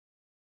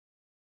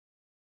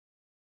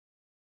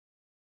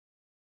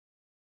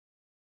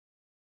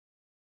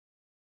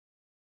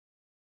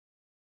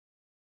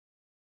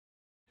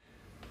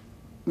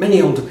Many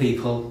older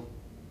people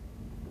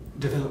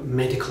develop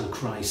medical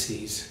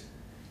crises,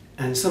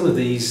 and some of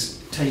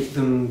these take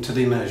them to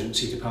the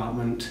emergency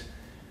department.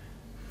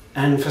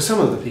 And for some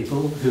of the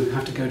people who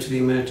have to go to the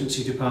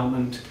emergency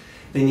department,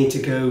 they need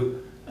to go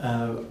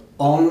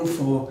on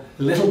for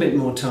a little bit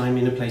more time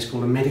in a place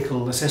called a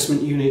medical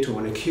assessment unit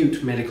or an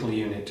acute medical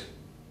unit.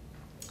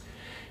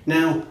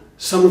 Now,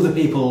 some of the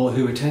people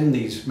who attend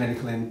these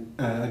medical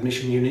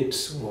admission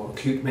units or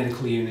acute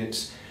medical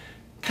units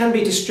can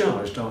be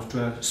discharged after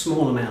a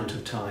small amount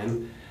of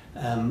time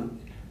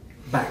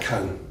back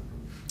home.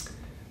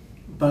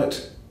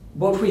 But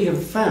what we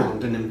have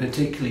found, and in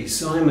particularly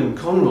Simon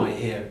Conroy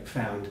here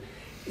found,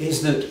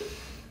 is that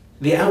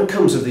the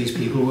outcomes of these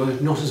people were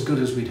not as good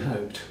as we'd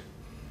hoped.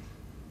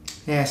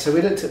 Yeah, so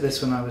we looked at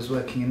this when I was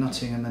working in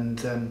Nottingham,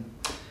 and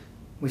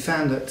we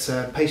found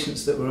that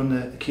patients that were on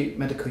the acute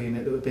medical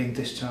unit that were being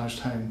discharged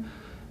home,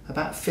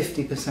 about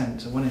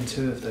 50%, so 1 in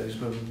 2 of those,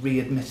 were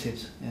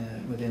readmitted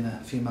within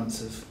a few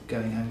months of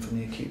going home from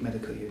the acute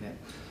medical unit.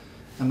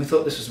 And we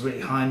thought this was a really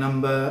high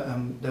number.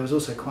 There was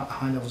also quite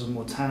high levels of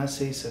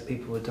mortality, so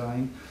people were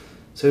dying.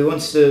 So we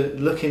wanted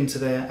to look into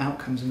their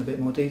outcomes in a bit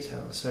more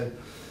detail. So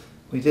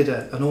we did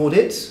an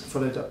audit,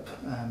 followed up,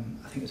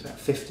 I think it was about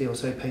 50 or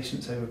so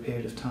patients over a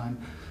period of time,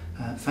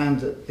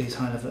 found that these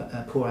high level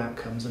poor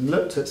outcomes, and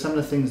looked at some of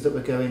the things that were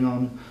going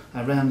on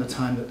around the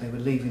time that they were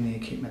leaving the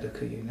acute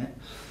medical unit.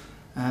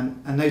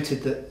 And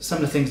noted that some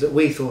of the things that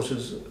we thought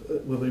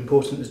were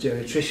important as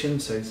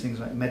geriatricians, so things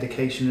like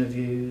medication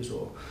reviews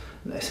or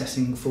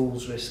assessing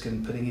falls risk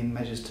and putting in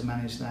measures to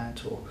manage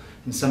that, or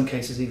in some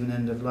cases even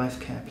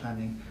end-of-life care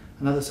planning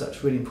and other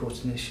such really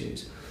important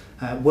issues,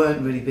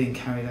 weren't really being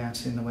carried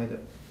out in the way that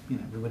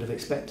we would have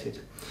expected.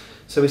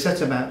 So we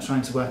set about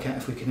trying to work out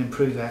if we can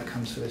improve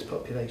outcomes for this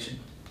population.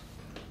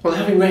 Well,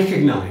 having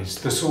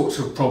recognised the sorts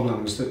of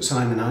problems that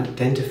Simon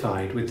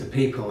identified with the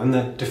people and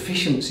the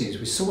deficiencies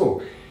we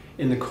saw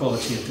in the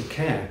quality of the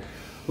care,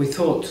 we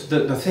thought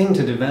that the thing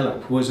to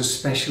develop was a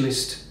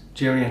specialist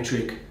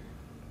geriatric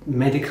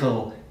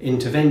medical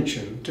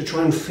intervention to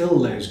try and fill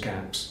those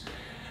gaps.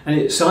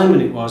 And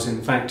Simon it was,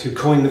 in fact, who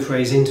coined the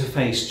phrase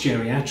interface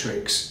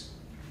geriatrics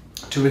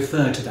to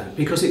refer to that,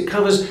 because it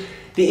covers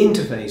the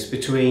interface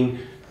between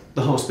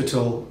the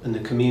hospital and the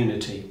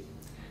community.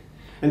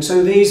 And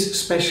so these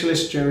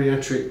specialist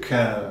geriatric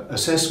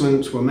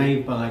assessments were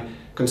made by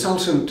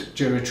consultant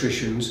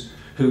geriatricians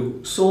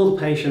who saw the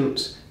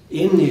patients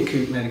in the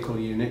acute medical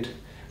unit,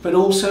 but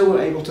also were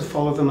able to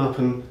follow them up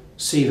and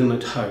see them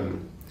at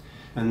home.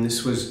 And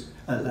this was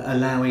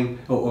allowing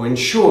or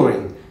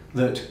ensuring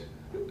that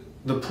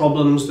the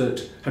problems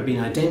that had been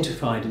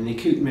identified in the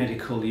acute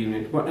medical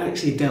unit were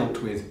actually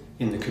dealt with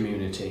in the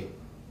community.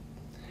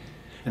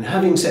 And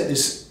having set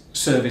this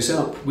service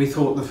up, we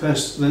thought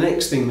the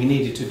next thing we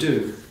needed to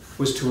do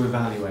was to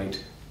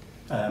evaluate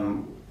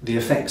the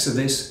effects of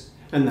this,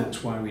 and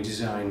that's why we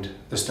designed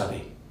the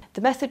study. The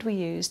method we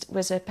used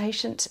was a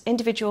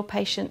individual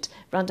patient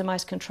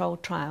randomised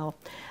controlled trial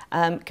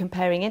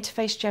comparing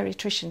interface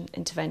geriatrician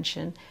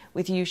intervention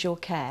with usual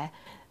care.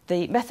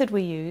 The method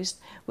we used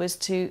was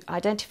to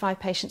identify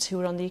patients who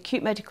were on the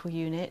acute medical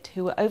unit,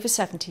 who were over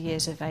 70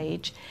 years of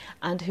age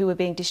and who were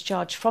being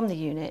discharged from the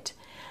unit.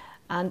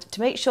 And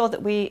to make sure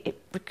that we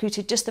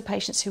recruited just the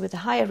patients who were the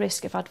higher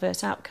risk of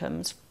adverse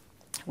outcomes,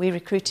 we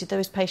recruited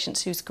those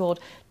patients who scored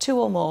 2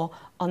 or more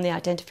on the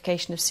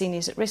Identification of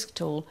Seniors at Risk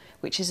tool,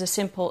 which is a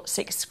simple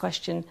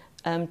 6-question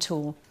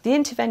tool. The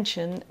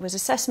intervention was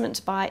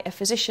assessment by a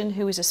physician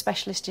who was a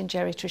specialist in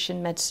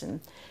geriatrician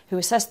medicine, who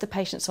assessed the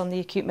patients on the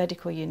acute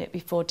medical unit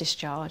before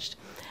discharged,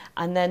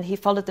 and then he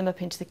followed them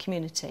up into the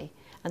community.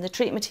 And the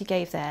treatment he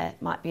gave there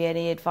might be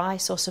any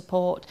advice or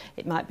support,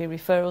 it might be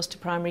referrals to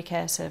primary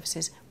care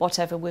services,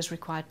 whatever was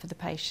required for the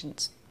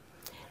patients.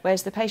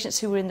 Whereas the patients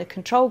who were in the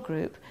control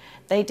group,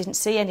 they didn't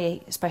see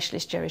any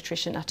specialist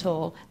geriatrician at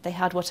all. They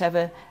had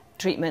whatever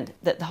treatment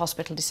that the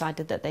hospital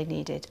decided that they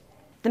needed.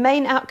 The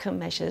main outcome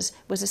measures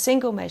was a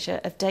single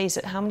measure of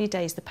how many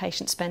days the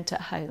patient spent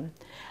at home.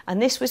 And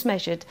this was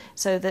measured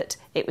so that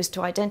it was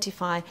to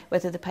identify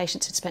whether the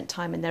patients had spent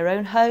time in their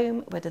own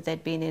home, whether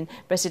they'd been in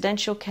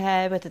residential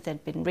care, whether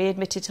they'd been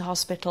readmitted to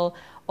hospital,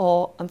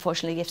 or,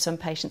 unfortunately, if some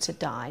patients had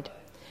died.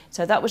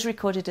 So that was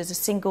recorded as a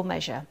single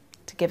measure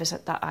to give us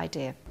that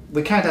idea.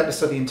 We carried out the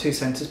study in 2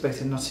 centres,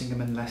 both in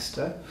Nottingham and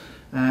Leicester,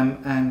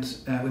 and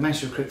we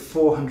managed to recruit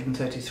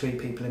 433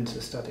 people into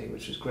the study,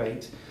 which was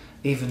great,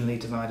 evenly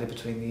divided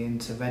between the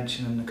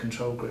intervention and the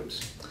control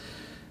groups.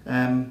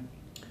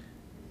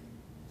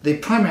 The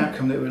primary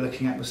outcome that we were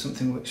looking at was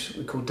something which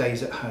we call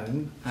days at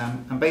home,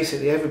 and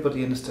basically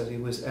everybody in the study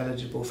was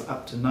eligible for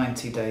up to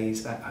 90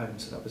 days at home,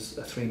 so that was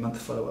a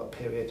 3-month follow-up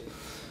period.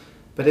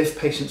 But if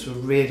patients were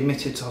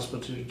readmitted to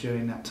hospital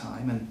during that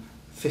time, and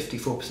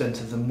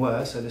 54% of them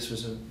were, so this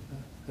was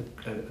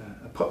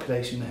a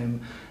population in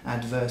whom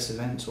adverse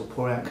events or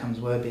poor outcomes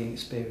were being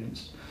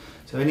experienced.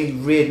 So any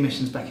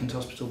readmissions back into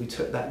hospital, we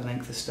took that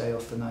length of stay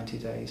off the 90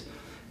 days.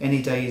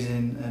 any days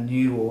in a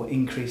new or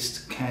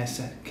increased care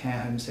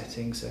home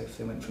setting, so if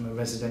they went from a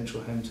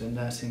residential home to a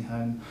nursing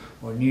home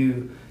or a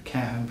new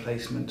care home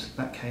placement,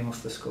 that came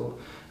off the score.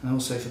 And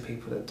also for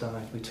people that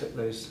died, we took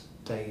those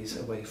days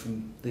away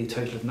from the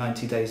total of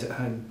 90 days at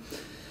home.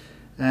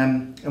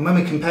 And when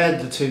we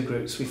compared the two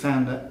groups, we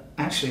found that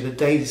actually the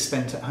days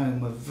spent at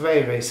home were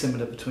very, very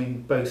similar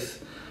between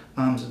both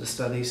arms of the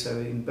study. So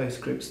in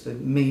both groups, the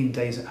mean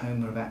days at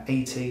home were about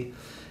 80,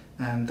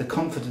 and the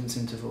confidence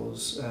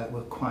intervals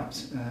were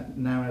quite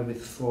narrow,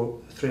 with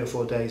 3 or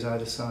 4 days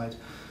either side.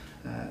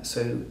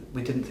 So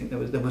we didn't think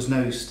there was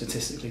no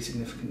statistically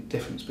significant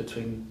difference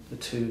between the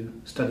two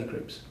study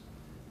groups.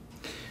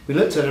 We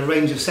looked at a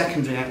range of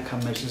secondary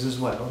outcome measures as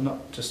well,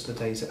 not just the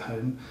days at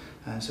home.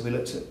 So we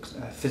looked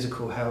at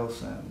physical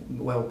health,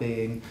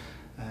 well-being,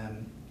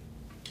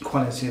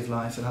 quality of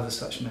life and other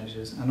such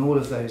measures, and all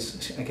of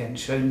those again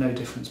showed no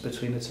difference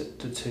between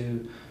the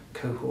two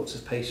cohorts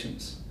of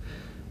patients.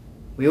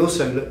 We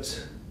also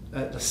looked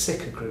at the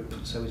sicker group,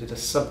 so we did a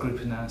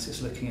subgroup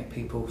analysis looking at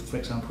people, for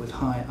example, with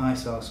high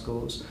ISAR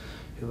scores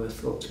who were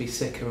thought to be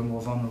sicker and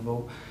more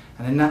vulnerable,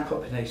 and in that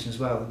population as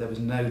well there was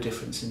no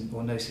difference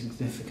or no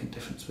significant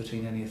difference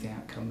between any of the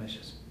outcome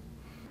measures.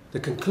 The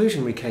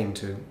conclusion we came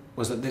to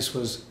was that this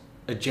was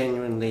a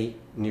genuinely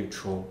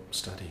neutral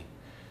study.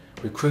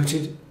 We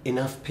recruited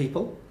enough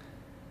people,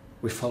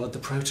 we followed the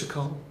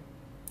protocol,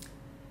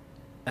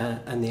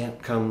 and the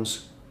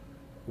outcomes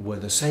were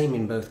the same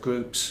in both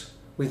groups,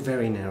 with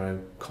very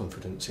narrow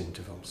confidence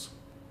intervals.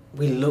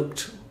 We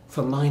looked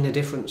for minor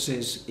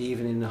differences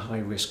even in the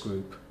high-risk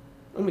group,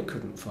 and we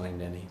couldn't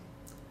find any.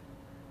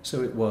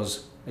 So it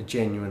was a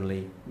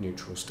genuinely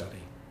neutral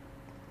study.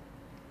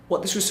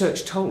 What this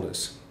research told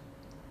us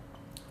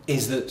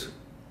is that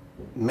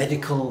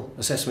medical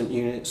assessment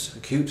units,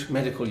 acute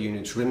medical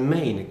units,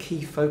 remain a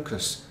key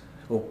focus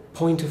or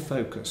point of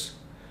focus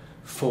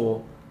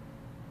for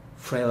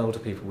frail older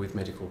people with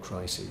medical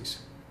crises.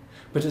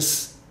 But a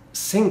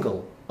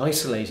single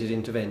isolated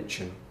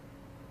intervention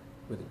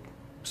with a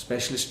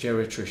specialist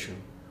geriatrician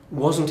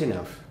wasn't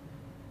enough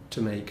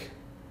to make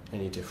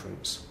any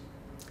difference.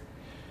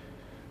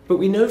 But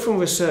we know from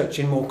research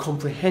in more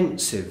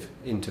comprehensive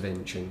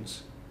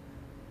interventions,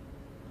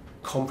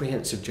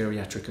 comprehensive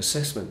geriatric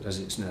assessment as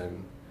it's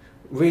known,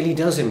 really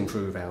does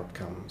improve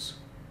outcomes.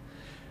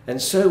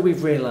 And so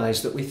we've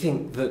realised that we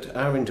think that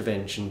our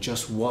intervention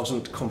just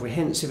wasn't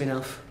comprehensive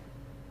enough,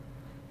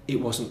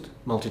 it wasn't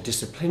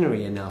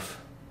multidisciplinary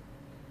enough,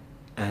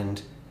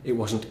 and it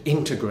wasn't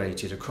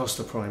integrated across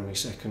the primary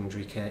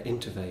secondary care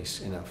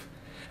interface enough.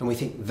 And we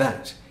think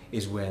that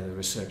is where the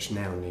research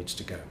now needs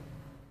to go.